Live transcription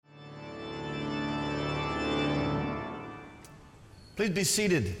Please be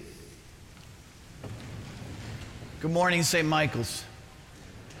seated. Good morning, St. Michael's.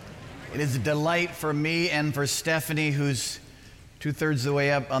 It is a delight for me and for Stephanie, who's two-thirds of the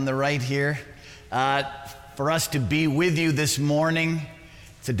way up on the right here, for us to be with you this morning.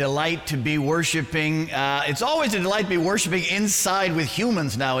 It's a delight to be worshiping. It's always a delight to be worshiping inside with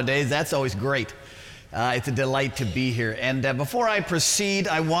humans nowadays. That's always great. It's a delight to be here. And before I proceed,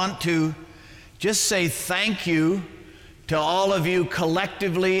 I want to just say thank you to all of you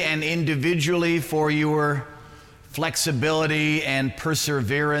collectively and individually for your flexibility and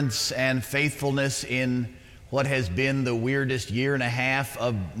perseverance and faithfulness in what has been the weirdest year and a half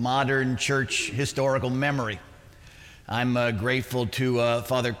of modern church historical memory. I'm grateful to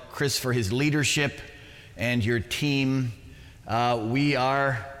Father Chris for his leadership and your team. We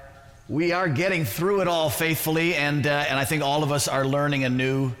are getting through it all faithfully, and I think all of us are learning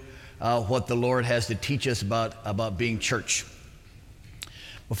anew what the Lord has to teach us about being church.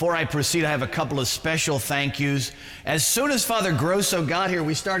 Before I proceed, I have a couple of special thank yous. As soon as Father Grosso got here,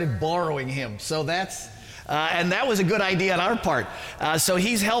 we started borrowing him. So and that was a good idea on our part. So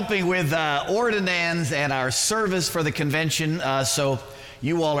he's helping with ordinands and our service for the convention. So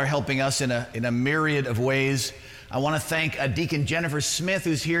you all are helping us in a myriad of ways. I want to thank Deacon Jennifer Smith,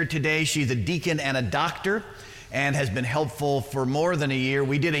 who's here today. She's a deacon and a doctor, and has been helpful for more than a year.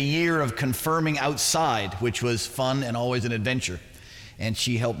 We did a year of confirming outside, which was fun and always an adventure, and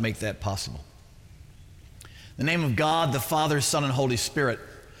she helped make that possible. In the name of God, the Father, Son, and Holy Spirit.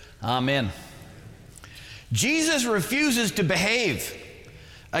 Amen. Jesus refuses to behave.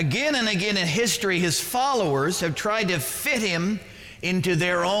 Again and again in history, his followers have tried to fit him into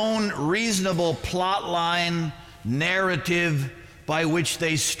their own reasonable plotline narrative by which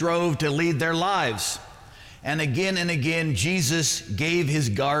they strove to lead their lives. And again, Jesus gave his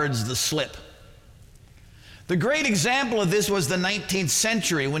guards the slip. The great example of this was the 19th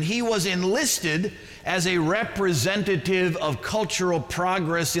century, when he was enlisted as a representative of cultural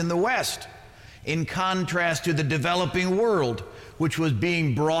progress in the West, in contrast to the developing world, which was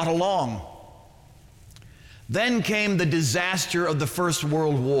being brought along. Then came the disaster of the First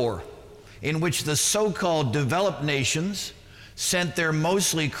World War, in which the so-called developed nations sent their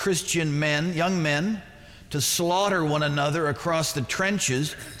mostly Christian young men, to slaughter one another across the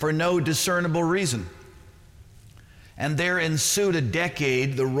trenches for no discernible reason. And there ensued a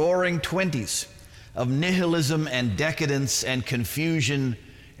decade, the roaring 20s, of nihilism and decadence and confusion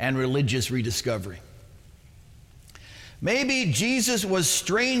and religious rediscovery. Maybe Jesus was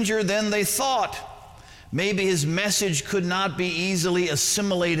stranger than they thought. Maybe his message could not be easily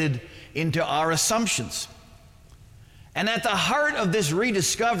assimilated into our assumptions. And at the heart of this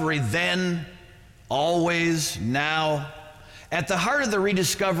rediscovery, then, always, now, at the heart of the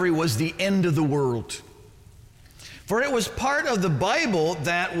rediscovery was the end of the world. For it was part of the Bible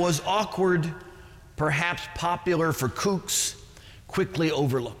that was awkward, perhaps popular for kooks, quickly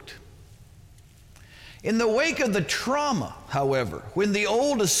overlooked. In the wake of the trauma, however, when the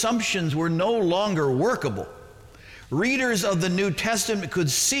old assumptions were no longer workable, readers of the New Testament could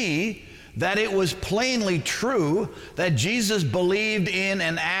see that it was plainly true that Jesus believed in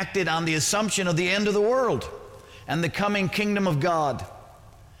and acted on the assumption of the end of the world and the coming kingdom of God.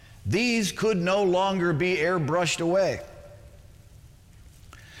 These could no longer be airbrushed away.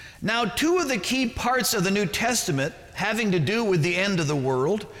 Now, two of the key parts of the New Testament having to do with the end of the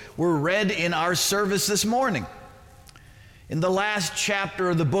world were read in our service this morning. In the last chapter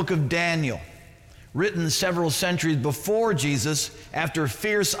of the book of Daniel, written several centuries before Jesus, after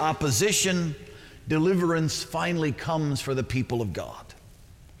fierce opposition, deliverance finally comes for the people of God.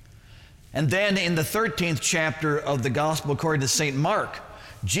 And then in the 13th chapter of the Gospel according to St. Mark,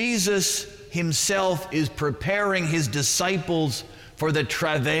 Jesus himself is preparing his disciples for the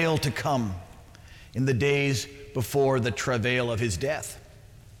travail to come in the days before the travail of his death.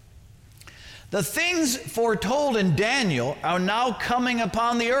 The things foretold in Daniel are now coming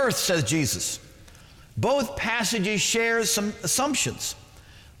upon the earth, says Jesus. Both passages share some assumptions.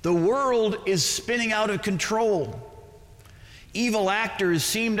 The world is spinning out of control. Evil actors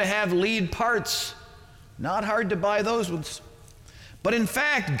seem to have lead parts. Not hard to buy those ones. But in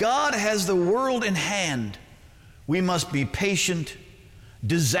fact, God has the world in hand. We must be patient.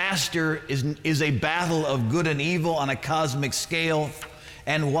 Disaster is a battle of good and evil on a cosmic scale.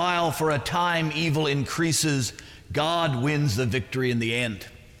 And while for a time evil increases, God wins the victory in the end.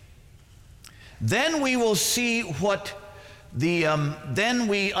 Then we will see then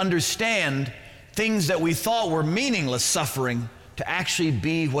we understand things that we thought were meaningless suffering to actually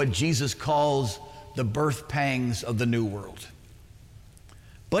be what Jesus calls the birth pangs of the new world.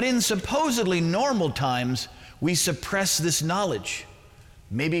 But in supposedly normal times, we suppress this knowledge.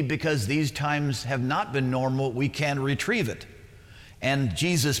 Maybe because these times have not been normal, we can retrieve it. And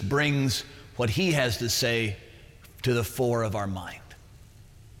Jesus brings what he has to say to the fore of our mind.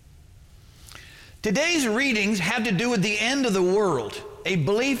 Today's readings have to do with the end of the world, a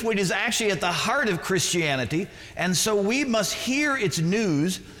belief which is actually at the heart of Christianity, and so we must hear its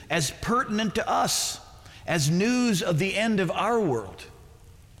news as pertinent to us, as news of the end of our world.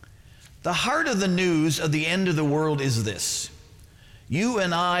 The heart of the news of the end of the world is this: you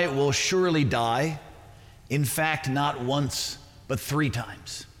and I will surely die, in fact, not once, but 3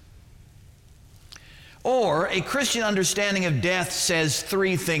 times. Or a Christian understanding of death says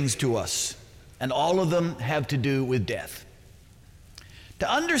 3 things to us, and all of them have to do with death. To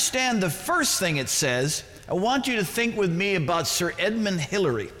understand the first thing it says, I want you to think with me about Sir Edmund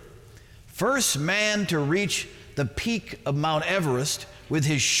Hillary, first man to reach the peak of Mount Everest with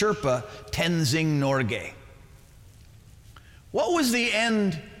his Sherpa Tenzing Norgay. What was the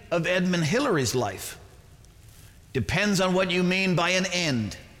end of Edmund Hillary's life? Depends on what you mean by an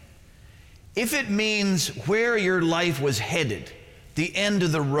end. If it means where your life was headed, the end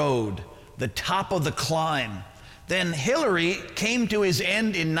of the road, the top of the climb, then Hillary came to his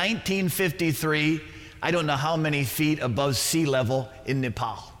end in 1953, I don't know how many feet above sea level in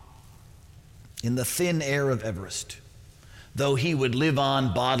Nepal, in the thin air of Everest, though he would live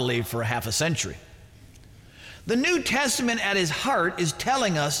on bodily for half a century. The New Testament at his heart is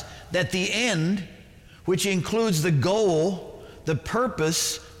telling us that the end, which includes the goal, the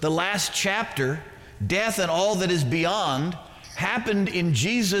purpose, the last chapter, death and all that is beyond, happened in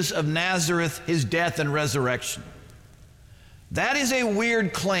Jesus of Nazareth, his death and resurrection. That is a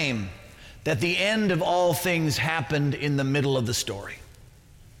weird claim, that the end of all things happened in the middle of the story.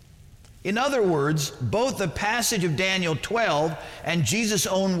 In other words, both the passage of Daniel 12 and Jesus'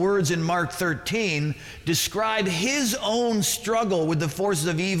 own words in Mark 13 describe his own struggle with the forces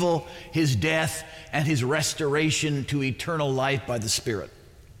of evil, his death, and his restoration to eternal life by the Spirit.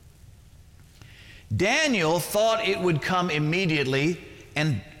 Daniel thought it would come immediately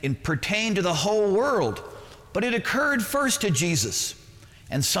and pertain to the whole world, but it occurred first to Jesus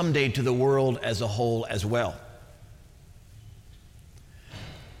and someday to the world as a whole as well.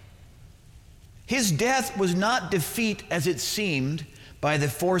 His death was not defeat as it seemed by the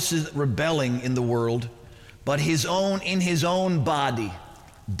forces rebelling in the world, but in his own body,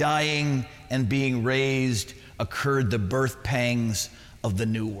 dying and being raised, occurred the birth pangs of the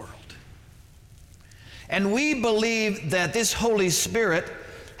new world. And we believe that this Holy Spirit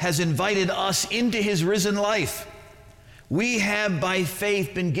has invited us into his risen life. We have by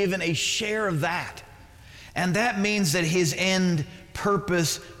faith been given a share of that. And that means that his end,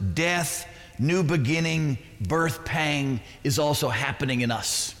 purpose, death, new beginning, birth pang is also happening in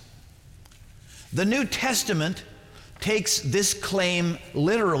us. The New Testament takes this claim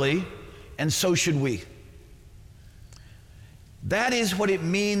literally, and so should we. That is what it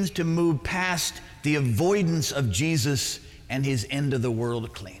means to move past the avoidance of Jesus and his end of the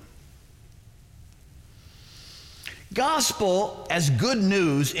world claim. Gospel as good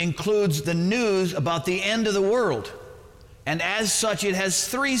news includes the news about the end of the world. And as such, it has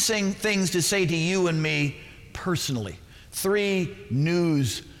 3 things to say to you and me personally. 3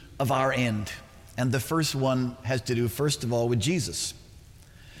 news of our end. And the first one has to do, first of all, with Jesus.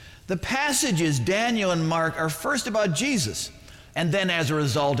 The passages, Daniel and Mark, are first about Jesus, and then as a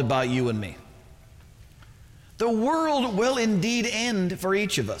result about you and me. The world will indeed end for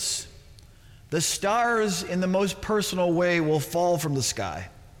each of us. The stars, in the most personal way, will fall from the sky.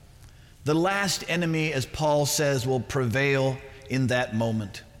 The last enemy, as Paul says, will prevail in that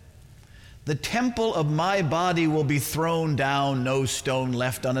moment. The temple of my body will be thrown down, no stone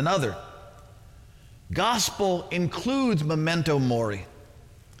left on another. Gospel includes memento mori.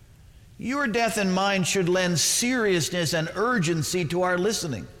 Your death and mine should lend seriousness and urgency to our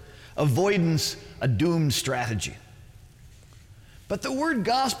listening. Avoidance, a doomed strategy. But the word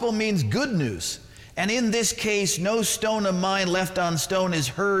gospel means good news. And in this case, no stone of mine left on stone is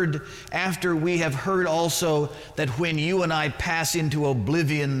heard after we have heard also that when you and I pass into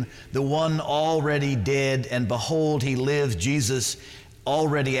oblivion, the one already dead, and behold, he lives, Jesus,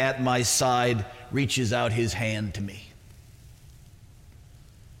 already at my side, reaches out his hand to me.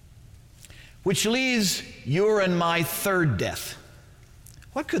 Which leaves your and my third death.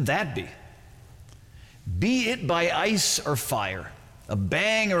 What could that be? Be it by ice or fire, a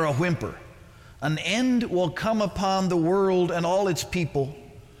bang or a whimper, an end will come upon the world and all its people,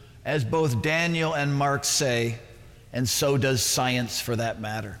 as both Daniel and Mark say, and so does science for that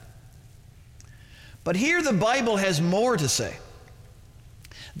matter. But here the Bible has more to say.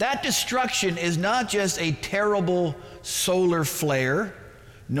 That destruction is not just a terrible solar flare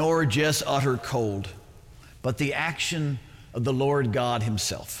nor just utter cold, but the action of the Lord God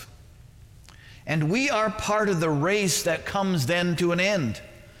himself. And we are part of the race that comes then to an end.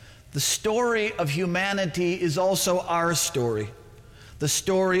 The story of humanity is also our story, the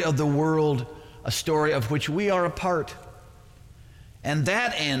story of the world, a story of which we are a part. And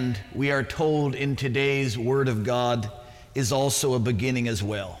that end, we are told in today's Word of God, is also a beginning as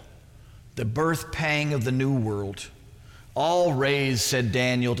well. The birth pang of the new world. All raised, said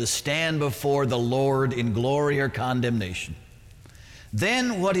Daniel, to stand before the Lord in glory or condemnation.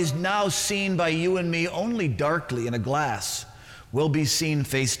 Then what is now seen by you and me only darkly in a glass will be seen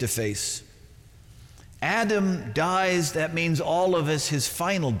face to face. Adam dies, that means all of us, his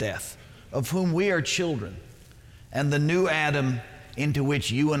final death, of whom we are children. And the new Adam into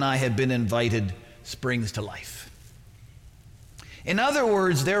which you and I have been invited springs to life. In other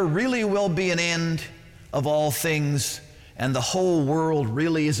words, there really will be an end of all things, and the whole world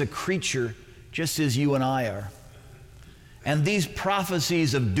really is a creature just as you and I are. And these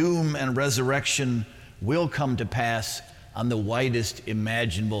prophecies of doom and resurrection will come to pass on the widest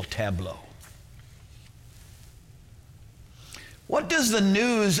imaginable tableau. What does the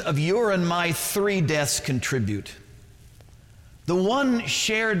news of your and my 3 deaths contribute? The one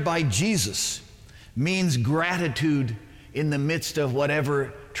shared by Jesus means gratitude in the midst of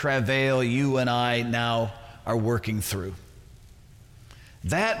whatever travail you and I now are working through.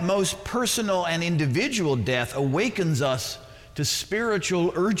 That most personal and individual death awakens us to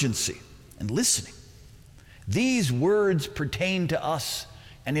spiritual urgency and listening. These words pertain to us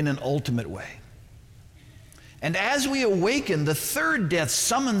and in an ultimate way. And as we awaken, the 3rd death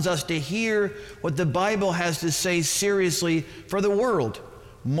summons us to hear what the Bible has to say seriously for the world,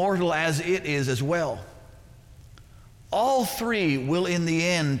 mortal as it is as well. All 3 will in the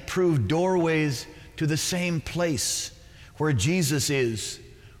end prove doorways to the same place where Jesus is,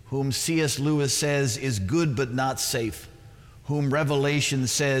 whom C.S. Lewis says is good but not safe, whom Revelation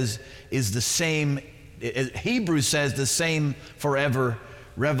says is the same, Hebrews says the same forever.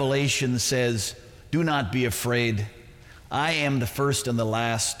 Revelation says, do not be afraid. I am the first and the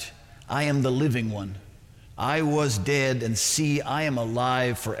last. I am the living one. I was dead, and see, I am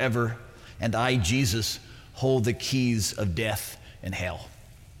alive forever, and I, Jesus, hold the keys of death and hell.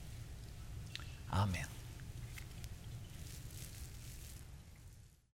 Amen.